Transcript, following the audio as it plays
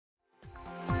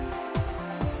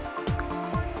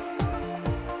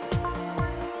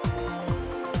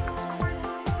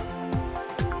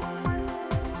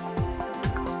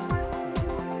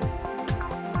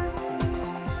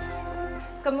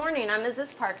morning. I'm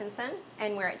Mrs. Parkinson,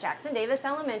 and we're at Jackson Davis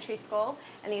Elementary School,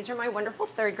 and these are my wonderful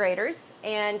third graders.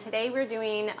 And today we're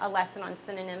doing a lesson on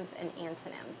synonyms and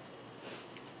antonyms.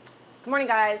 Good morning,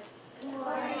 guys. Good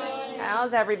morning.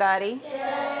 How's everybody? Good.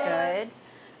 Good.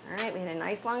 All right, we had a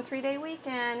nice long 3-day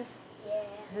weekend. Yeah.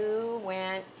 Who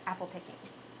went apple picking?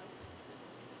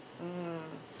 Did you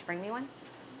bring me one?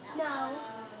 No.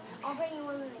 I'll bring you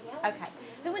one when I get one. Okay.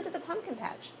 Who went to the pumpkin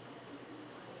patch?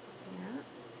 Yeah.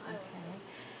 Okay.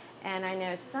 And I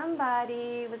know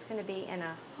somebody was going to be in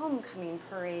a homecoming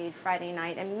parade Friday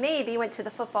night and maybe went to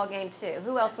the football game too.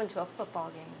 Who else went to a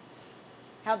football game?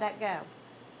 How'd that go?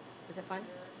 Was it fun?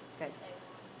 Good.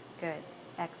 Good.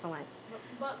 Excellent.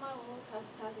 But my little cousins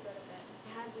had to go to bed.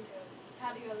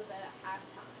 Had to go to bed at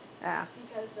halftime. Yeah.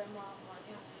 Because their mom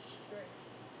has a strict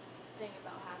thing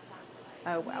about halftime for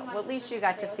like. Oh, well, at least you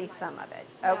got to see some of it.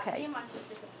 Yeah, Okay. me and my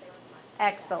sister could stay with my.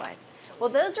 Excellent. Well,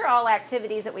 those are all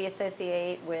activities that we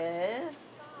associate with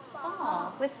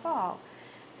fall.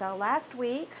 So last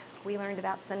week we learned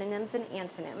about synonyms and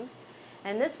antonyms.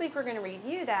 And this week we're going to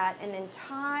review that and then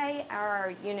tie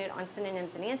our unit on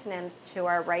synonyms and antonyms to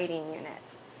our writing unit.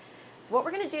 So what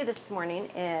we're going to do this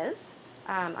morning is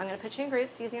I'm going to put you in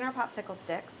groups using our popsicle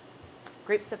sticks.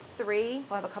 Groups of 3.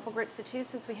 We'll have a couple groups of 2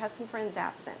 since we have some friends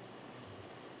absent.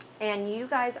 And you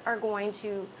guys are going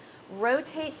to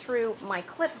rotate through my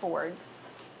clipboards.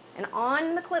 And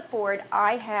on the clipboard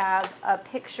I have a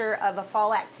picture of a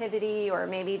fall activity or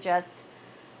maybe just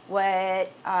what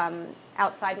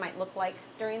outside might look like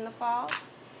during the fall.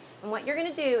 And what you're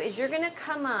going to do is you're going to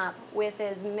come up with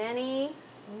as many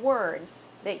words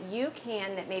that you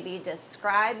can that maybe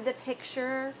describe the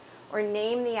picture or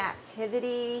name the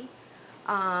activity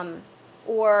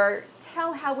or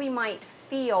tell how we might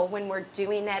feel when we're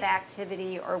doing that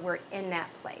activity or we're in that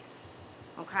place.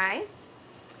 Okay?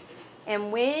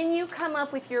 And when you come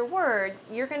up with your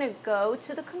words, you're going to go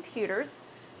to the computers.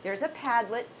 There's a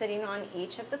Padlet sitting on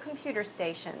each of the computer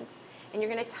stations, and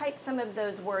you're going to type some of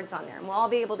those words on there. And we'll all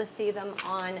be able to see them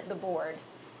on the board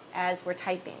as we're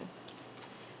typing.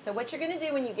 So what you're going to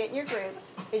do when you get in your groups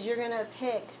is you're going to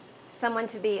pick someone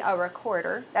to be a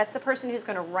recorder. That's the person who's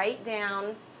going to write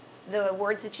down the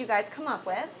words that you guys come up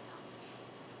with.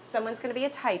 Someone's going to be a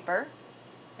typer,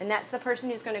 and that's the person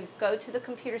who's going to go to the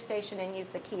computer station and use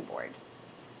the keyboard.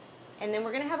 And then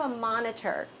we're going to have a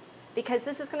monitor, because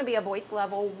this is going to be a voice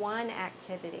level 1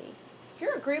 activity. If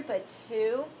you're a group of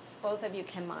 2, both of you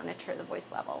can monitor the voice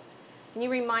level. Can you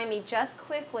remind me just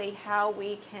quickly how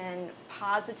we can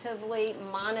positively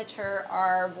monitor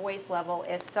our voice level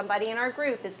if somebody in our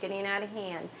group is getting out of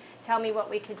hand? Tell me what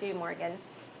we could do, Morgan. You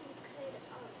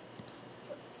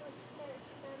could whisper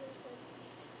to them and say,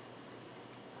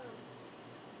 let's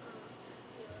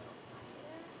be a little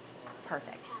quieter.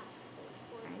 Perfect. Past the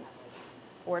voice Right. level.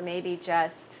 Or maybe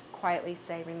just quietly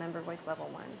say, remember voice level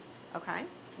 1. Okay?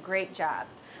 Great job.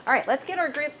 All right, let's get our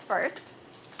groups first.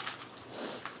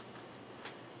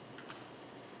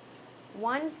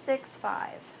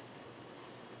 165.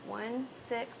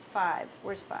 165.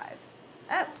 Where's 5?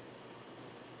 Oh,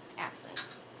 absent.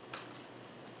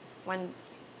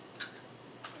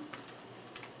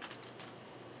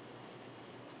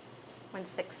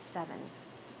 167.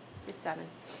 Who's 7?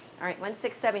 All right,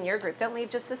 167, your group. Don't leave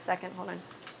just a second. Hold on.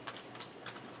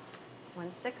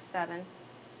 167.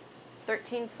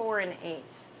 13, 4, and 8.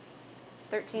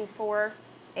 13, 4,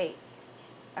 8.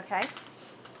 Okay?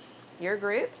 Your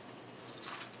group.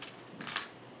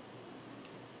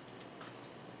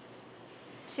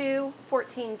 2,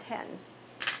 14, 10.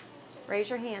 Raise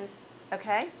your hands.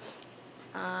 Okay?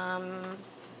 And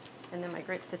then my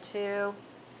groups of 2.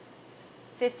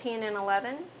 15 and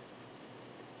 11.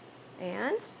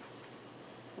 And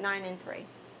 9 and 3.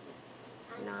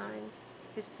 9.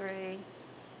 Who's 3?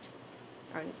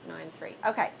 Or 9, 3.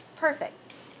 Okay, perfect.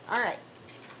 All right.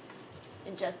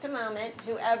 In just a moment,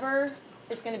 whoever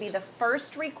is going to be the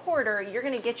first recorder, you're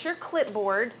going to get your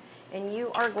clipboard and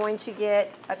you are going to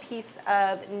get a piece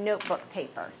of notebook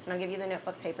paper. And I'll give you the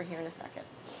notebook paper here in a second.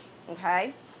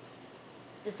 Okay?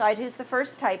 Decide who's the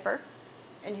first typer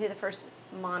and who the first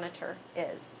monitor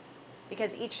is.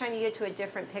 Because each time you get to a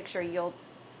different picture, you'll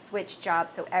switch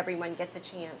jobs so everyone gets a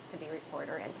chance to be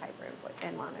recorder and typer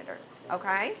and monitor.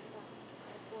 Okay?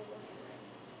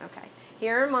 Okay.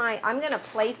 Here are I'm going to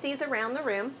place these around the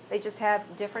room. They just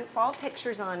have different fall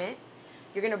pictures on it.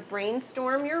 You're going to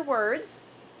brainstorm your words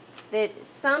that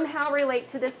somehow relate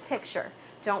to this picture.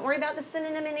 Don't worry about the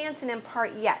synonym and antonym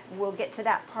part yet. We'll get to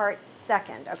that part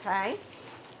second, okay?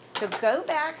 So go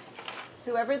back,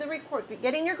 whoever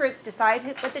get in your groups, decide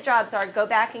what the jobs are, go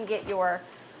back and get your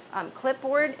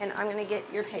clipboard, and I'm going to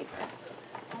get your paper.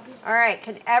 I'll be All right,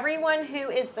 can everyone who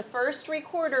is the first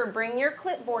recorder bring your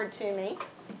clipboard to me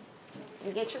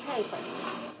and get your paper?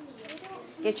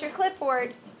 Get your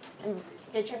clipboard and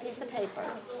get your piece of paper.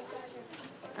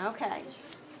 Okay.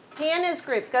 Hannah's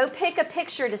group, go pick a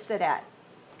picture to sit at.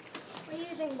 We're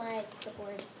using my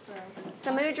clipboard for...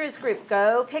 Samudra's group,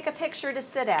 go pick a picture to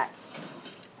sit at.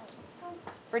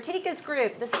 Vertika's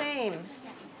group, the same.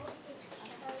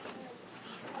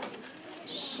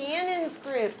 Shannon's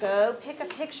group, go pick a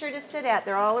picture to sit at.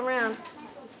 They're all around.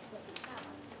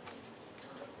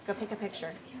 Go pick a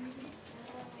picture.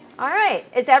 All right,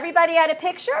 is everybody at a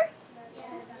picture?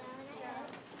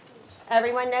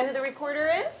 Everyone know who the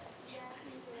recorder is?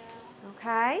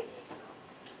 Okay.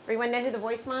 Everyone know who the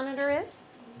voice monitor is?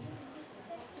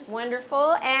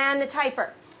 Wonderful. And the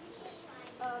typer?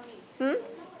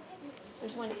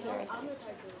 There's one here.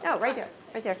 Oh, right there.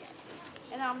 Right there.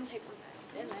 And I'm going to take one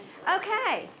next. And then...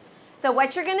 Okay. So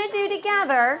what you're going to do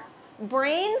together,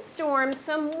 brainstorm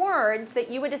some words that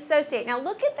you would associate. Now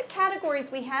look at the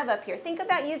categories we have up here. Think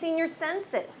about using your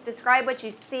senses. Describe what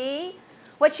you see,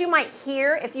 what you might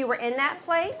hear if you were in that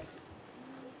place,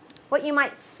 what you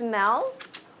might smell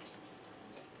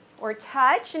or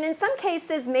touch, and in some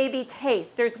cases maybe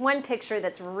taste. There's one picture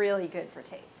that's really good for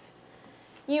taste.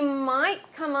 You might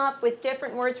come up with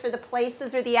different words for the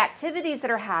places or the activities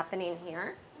that are happening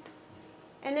here.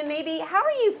 And then maybe, how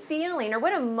are you feeling, or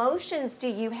what emotions do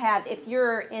you have if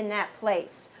you're in that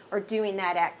place or doing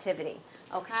that activity?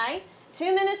 Okay?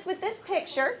 2 minutes with this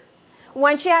picture.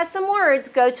 Once you have some words,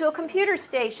 go to a computer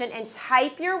station and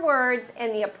type your words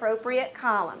in the appropriate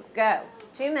column. Go.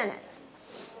 2 minutes.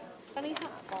 Bunny's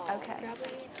not fall. Okay.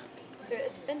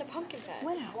 It's been the pumpkin patch.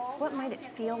 What else? What might it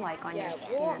feel like on your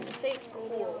skin? Warm. Say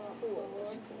cool.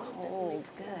 Cold.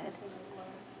 Good.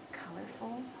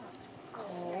 Colorful.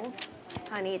 Cold.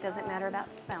 Honey, it doesn't matter about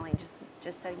spelling,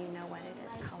 just so you know what it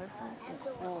is. Colorful and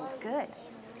cold. Good.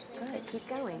 Good. Keep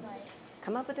going.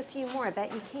 Come up with a few more. I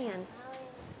bet you can.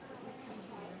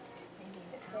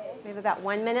 We have about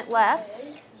 1 minute left.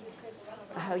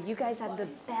 Oh, you guys have the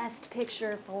best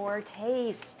picture for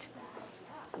taste.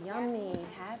 Yummy,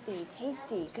 happy,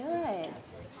 tasty. Good.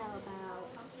 How about...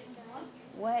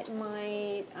 What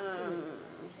might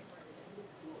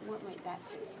that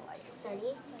taste like?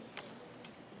 Sunny?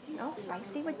 Oh,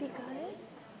 spicy would be good.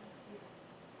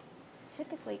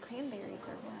 Typically, cranberries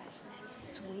are what?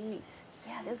 Sweet.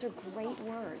 Yeah, those are great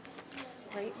words.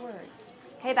 Great words.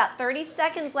 Okay, about 30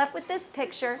 seconds left with this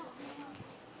picture.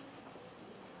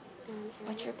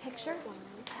 What's your picture?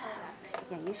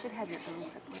 Yeah, you should have your own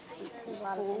clip. Let's see.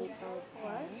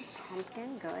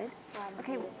 Pumpkin, good.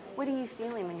 Okay, what are you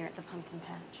feeling when you're at the pumpkin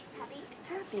patch? Happy?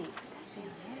 Happy.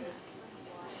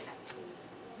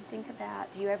 Think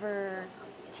about, do you ever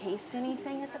taste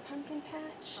anything at the pumpkin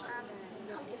patch?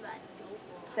 Pumpkin bud.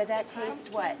 So that tastes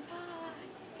what?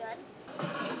 Good.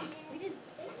 We didn't...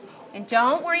 And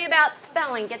don't worry about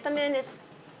spelling. Get them in as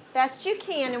best you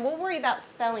can, and we'll worry about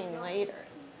spelling later.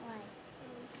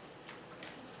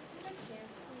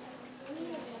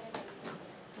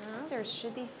 Well, there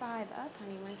should be 5 up,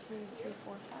 honey. 1, 2, 3,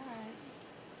 4, 5.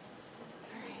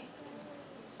 All right.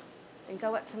 And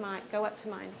go up to mine. Go up to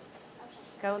mine.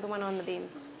 Go the one on the beam.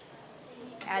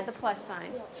 Add the plus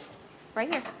sign.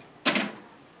 Right here.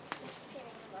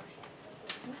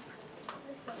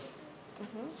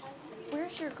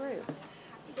 Where's your group?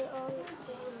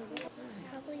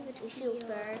 Probably between... We feel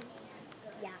third.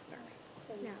 Yeah.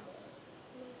 No.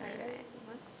 All right.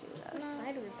 Let's do this.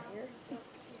 Spiders here.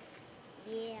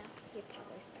 Yeah. You're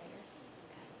probably spiders.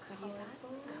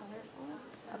 Colorful.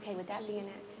 Okay, would that be an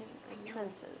activity?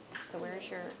 Senses. So where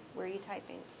are you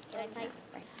typing? Can I type?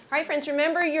 Right. All right, friends,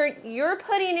 remember you're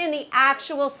putting in the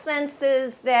actual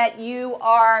senses that you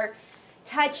are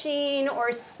touching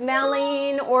or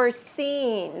smelling or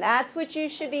seeing. That's what you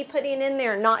should be putting in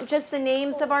there, not just the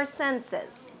names of our senses.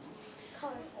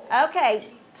 Okay,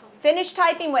 finish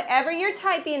typing whatever you're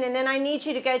typing, and then I need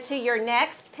you to go to your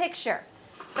next picture.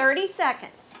 30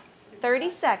 seconds. 30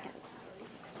 seconds.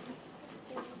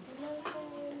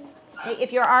 Okay,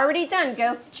 if you're already done,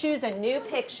 go choose a new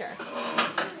picture.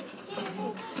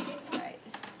 Right.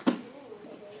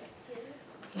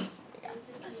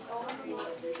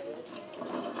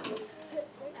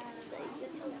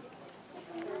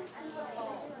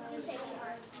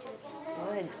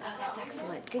 Good. Oh, that's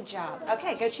excellent. Good job.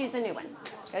 Okay, go choose a new one.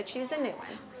 Go choose a new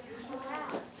one.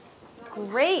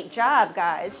 Great job,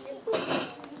 guys.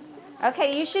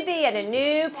 Okay, you should be at a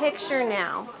new picture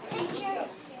now.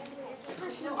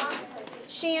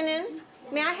 Shannon,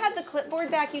 may I have the clipboard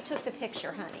back? You took the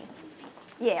picture, honey.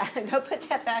 Yeah, go put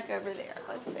that back over there.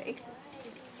 Let's see.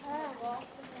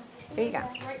 Here you go.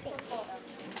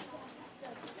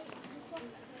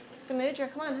 Samudra,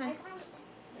 come on, hon.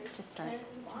 Just start.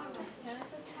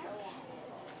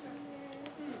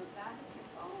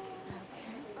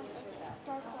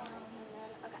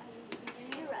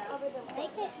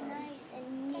 Make this nice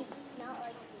and neat, not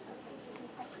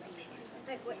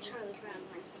like what Charlie Brown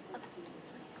likes.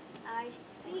 I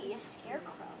see a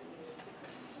scarecrow.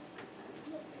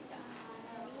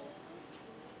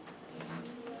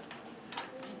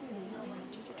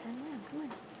 Turn around, come on.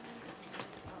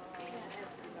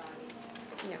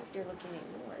 No, you're looking at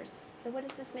yours. So what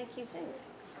does this make you think?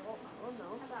 I don't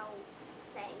know about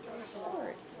saying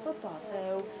Sports, football.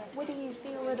 So what do you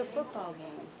feel at a football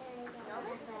game?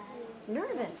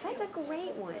 Nervous. That's a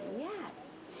great one. Yes.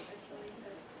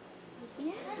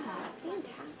 Yeah,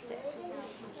 fantastic.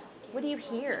 What do you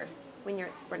hear when you're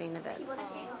at sporting events?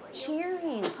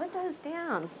 Cheering. Put those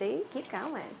down. See? Keep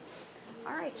going.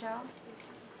 All right, y'all.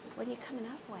 What are you coming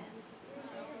up with?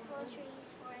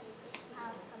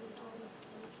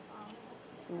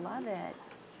 Love it.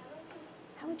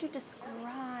 How would you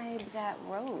describe that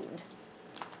road?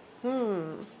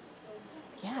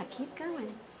 Yeah, keep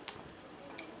going.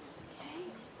 Okay.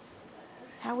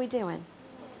 How are we doing?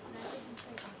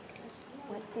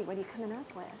 Let's see, what are you coming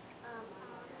up with?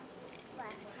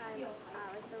 Last time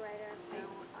I was the writer, so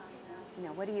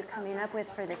No, what are you coming up with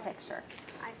for the picture?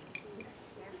 I see a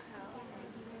scarecrow.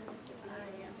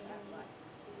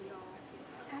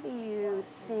 How do you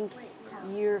think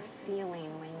you're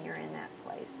feeling when you're in that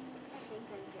place? I think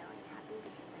I'm feeling happy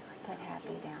because I like Put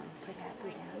happy down. Put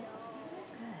happy down.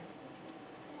 Good.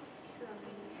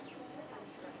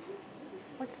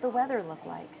 What's the weather look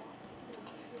like?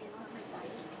 it looks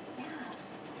like. Yeah.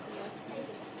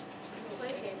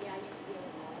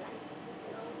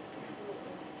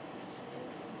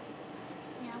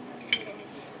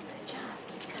 Good job.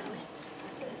 Keep going.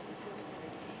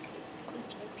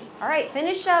 All right,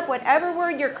 finish up whatever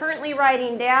word you're currently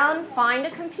writing down. Find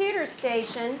a computer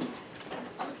station.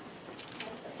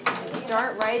 And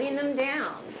start writing them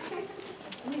down.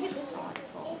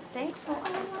 Thoughtful. Thankful. Oh,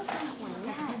 I love that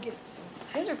one. Yes.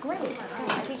 Those are great.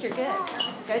 I think you're good.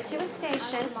 Go to a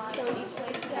station.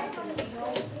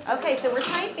 Okay, so we're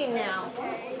typing now.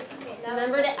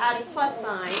 Remember to add a plus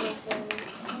sign,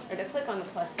 or to click on the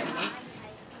plus sign.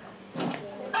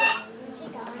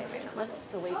 Let's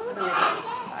delete some of these.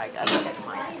 I got to get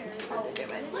mine. How to do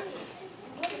it.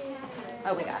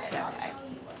 Oh, we got it. Okay.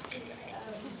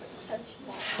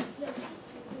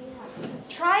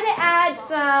 Try to add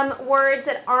some words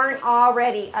that aren't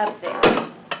already up there.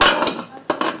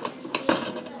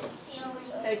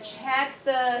 So check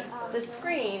the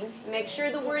screen. Make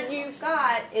sure the word you've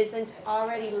got isn't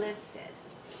already listed.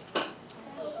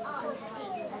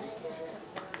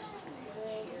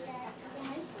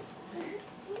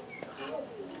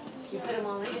 You put them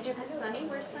all in. Did you put Sunny?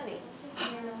 Where's Sunny?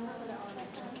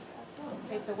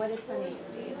 Okay, so what is Sunny?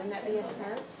 Wouldn't that be a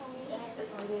sense?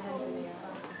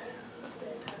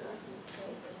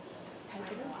 Type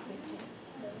it in, switch it.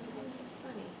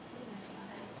 Sunny.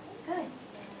 Good.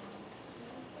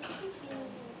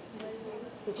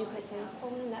 Did you put thankful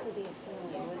in? That would be a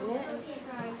synonym, wouldn't it?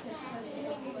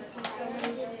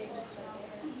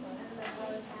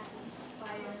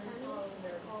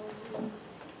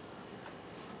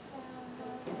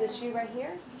 Is this you right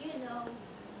here?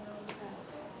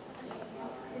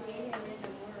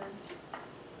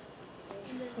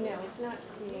 No, it's not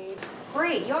creative.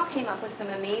 Great, y'all came up with some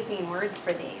amazing words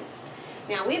for these.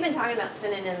 Now, we've been talking about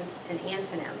synonyms and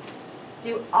antonyms.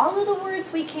 Do all of the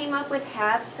words we came up with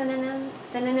have synonyms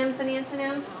and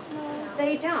antonyms? No.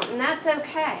 They don't, and that's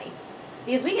okay.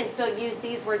 Because we can still use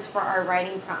these words for our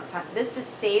writing prompt. This is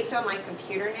saved on my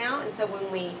computer now, and so when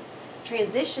we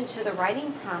transition to the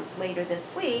writing prompt later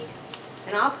this week,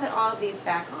 and I'll put all of these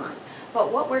back on. But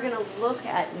what we're going to look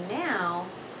at now,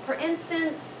 for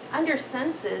instance, under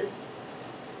senses,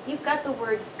 you've got the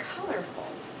word colorful.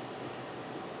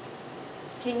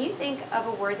 Can you think of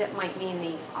a word that might mean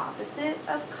the opposite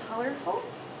of colorful?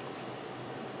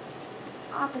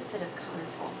 Opposite of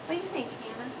colorful. What do you think,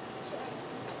 Hannah?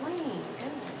 Plain.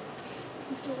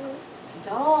 Good.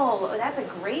 Dull. Oh, that's a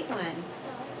great one.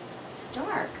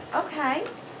 Dark. Okay.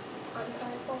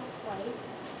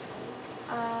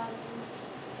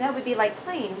 That would be like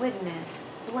plain, wouldn't it?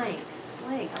 Blank.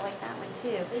 Blank. I like that one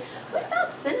too. What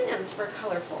about synonyms for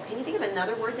colorful? Can you think of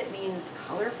another word that means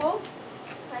colorful?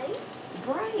 Bright.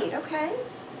 Bright. Okay.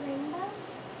 Rainbow.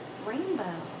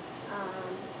 Rainbow.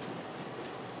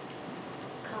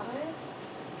 Colors.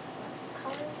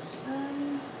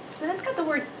 So that's got the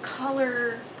word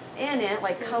color in it,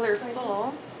 like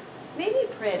colorful. Maybe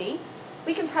pretty.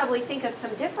 we can probably think of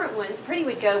some different ones. Pretty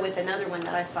would go with another one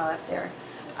that I saw up there.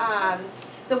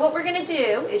 So what we're going to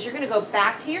do is you're going to go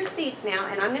back to your seats now,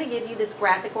 and I'm going to give you this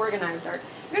graphic organizer.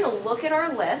 You're going to look at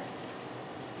our list,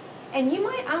 and you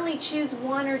might only choose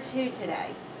one or two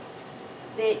today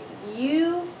that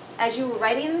you, as you were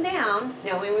writing them down,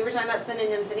 when we were talking about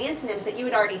synonyms and antonyms, that you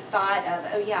had already thought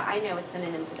of, oh yeah, I know a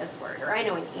synonym for this word, or I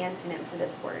know an antonym for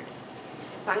this word.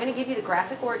 So I'm going to give you the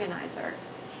graphic organizer,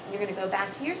 and you're going to go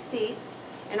back to your seats,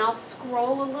 and I'll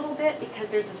scroll a little bit because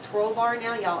there's a scroll bar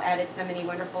now. Y'all added so many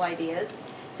wonderful ideas.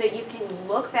 So you can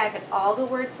look back at all the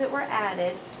words that were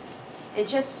added and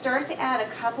just start to add a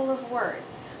couple of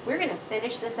words. We're going to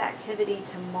finish this activity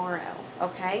tomorrow,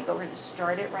 okay? But we're going to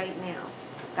start it right now.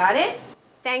 Got it?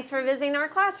 Thanks for visiting our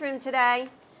classroom today.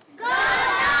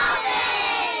 Go!